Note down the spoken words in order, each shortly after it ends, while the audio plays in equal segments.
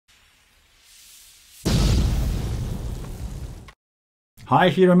Hi,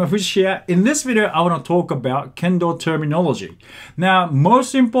 Hiroma Fuji here. In this video, I want to talk about Kendo terminology. Now,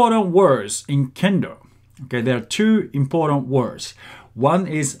 most important words in Kendo. Okay, there are two important words. One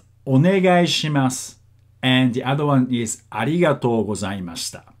is onegai shimasu, and the other one is arigatou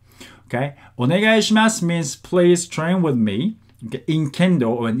gozaimashita. Okay, onegai shimasu means please train with me. Okay, in Kendo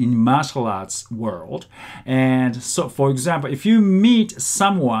or in martial arts world. And so, for example, if you meet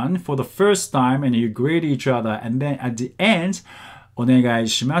someone for the first time and you greet each other, and then at the end, onegai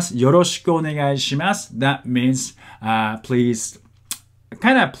shimasu, yoroshiku onegai shimasu, that means please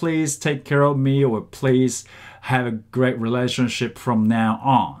take care of me, or please have a great relationship from now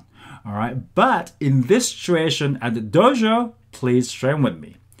on. All right. But in this situation at the dojo, please train with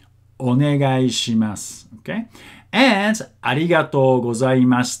me. Onegai shimasu. Okay. And arigatou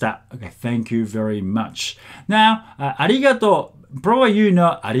gozaimashita. Okay, thank you very much. Now, arigatou, probably you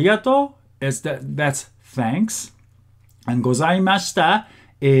know arigatou is that's thanks. And gozaimashita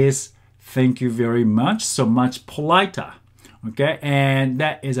is thank you very much, so much politer. Okay, and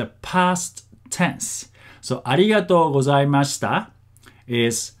that is a past tense. So arigatou gozaimashita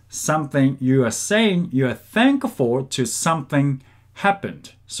is something you are saying you are thankful to something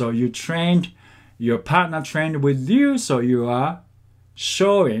happened. So you trained, your partner trained with you, so you are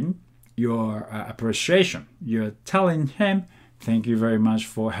showing your appreciation. You're telling him, thank you very much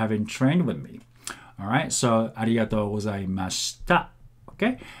for having trained with me. All right, so arigatou gozaimashita.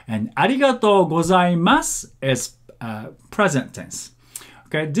 Okay, and arigatou gozaimasu is present tense.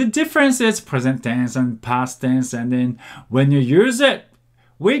 Okay, the difference is present tense and past tense, and then when you use it,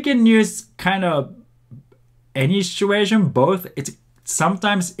 we can use kind of any situation, both. It's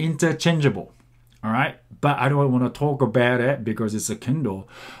sometimes interchangeable. All right, but I don't want to talk about it because it's a Kendo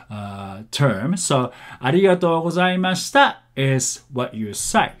term. So, arigatou gozaimashita is what you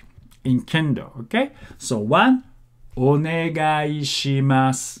say in Kendo. Okay, so one, onegai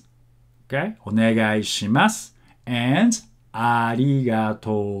shimasu. Okay, onegai shimasu, and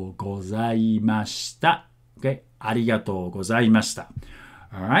arigatou gozaimashita. Okay, arigatou gozaimashita.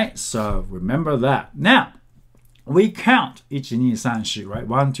 All right, so remember that. Now, we count 1, 2, 3, 4, right?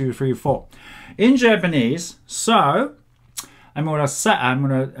 1, 2, 3, 4. In Japanese, so I'm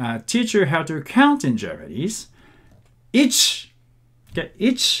gonna teach you how to count in Japanese. 1, okay,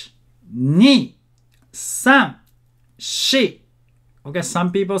 1, 2, 3, 4. Okay,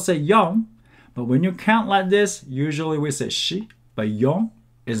 some people say 4, but when you count like this, usually we say 4, but 4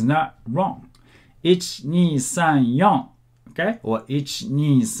 is not wrong. 1, 2, 3, 4. Okay, or 1, 2,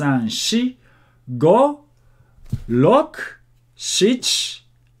 3, 4, 5, 6,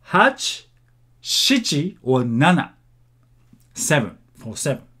 7, 8, 7 or 7. 7 for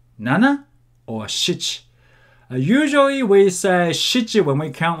 7. 7 or 7. Usually we say 7 when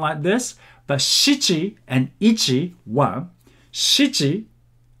we count like this, but 7 and 1, 1. 7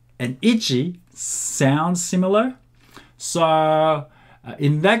 and 1 sound similar. So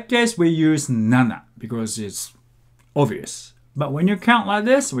in that case, we use 7 because it's obvious. But when you count like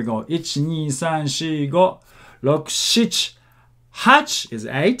this, we go 1, 2, 3, 4, 5, 6, 7, 8 is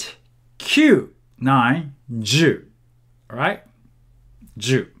 8, 9, 10. All right?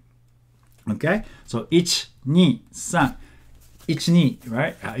 10. Okay? So 1, 2, 3, 1, 2,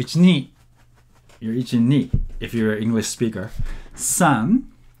 right? 1, 2. You're 1, 2 if you're an English speaker. 3,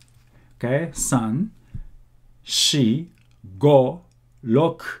 okay? 3, 4,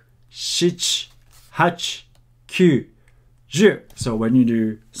 5, 6, 7, 8, 9, 10. So when you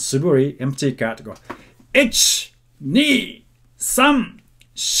do suburi, empty cut, go 1, 2, 3,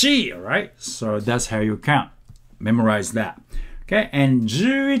 4, right? So that's how you count. Memorize that. Okay, and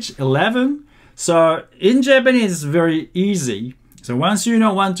 11, 11. So in Japanese, it's very easy. So once you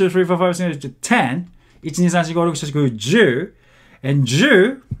know 1, 2, 3, 4, 5, 6, 10, 1, 2, 3, 4, 5, 6, 7, 8, 10, and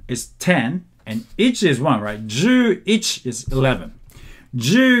 10 is 10, and 1 is 1, right? 11 is 11.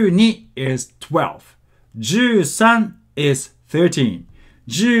 12 is 12. 13 is 13.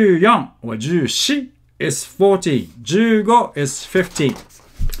 14 or 14 is 14. 15 is 15.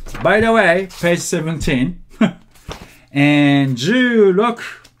 By the way, page 17. And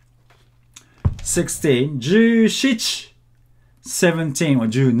 16, 16, 17 or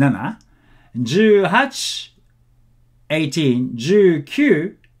 17. 18,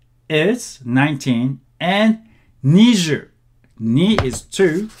 19 is 19. And 20. 2 is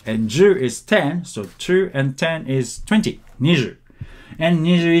 2 and 10 is 10, so 2 and 10 is 20. 20. And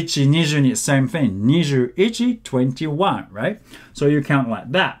 21, 22, same thing. 21, 21, right? So you count like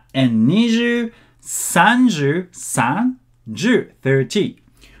that. And 20, 30, 30, 30.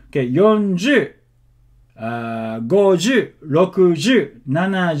 Okay, 40, 50, 60,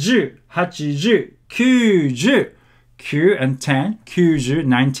 70, 80, 90, 9 and 10, 90,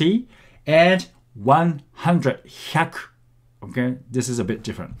 90, and 100, 100. Okay, this is a bit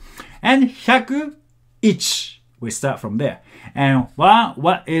different. And 101, we start from there. And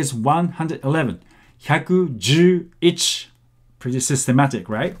what is 111? 111. Pretty systematic,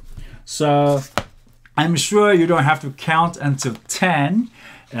 right? So I'm sure you don't have to count until 10,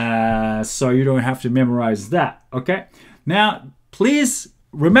 so you don't have to memorize that, okay? Now, please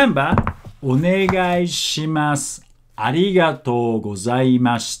remember, お願いします。ありがとうござい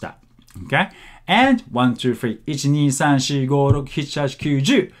ました。Okay? And 1, 2, 3, 1, 2, 3, 4, 5, 6, 7,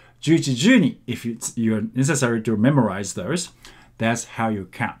 8, 9, 10, 11, 12. If you're necessary to memorize those, that's how you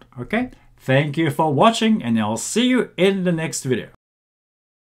count. Okay? Thank you for watching, and I'll see you in the next video.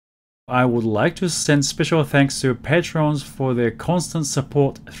 I would like to send special thanks to patrons for their constant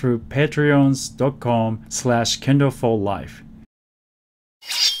support through patreons.com/Kendo For Life.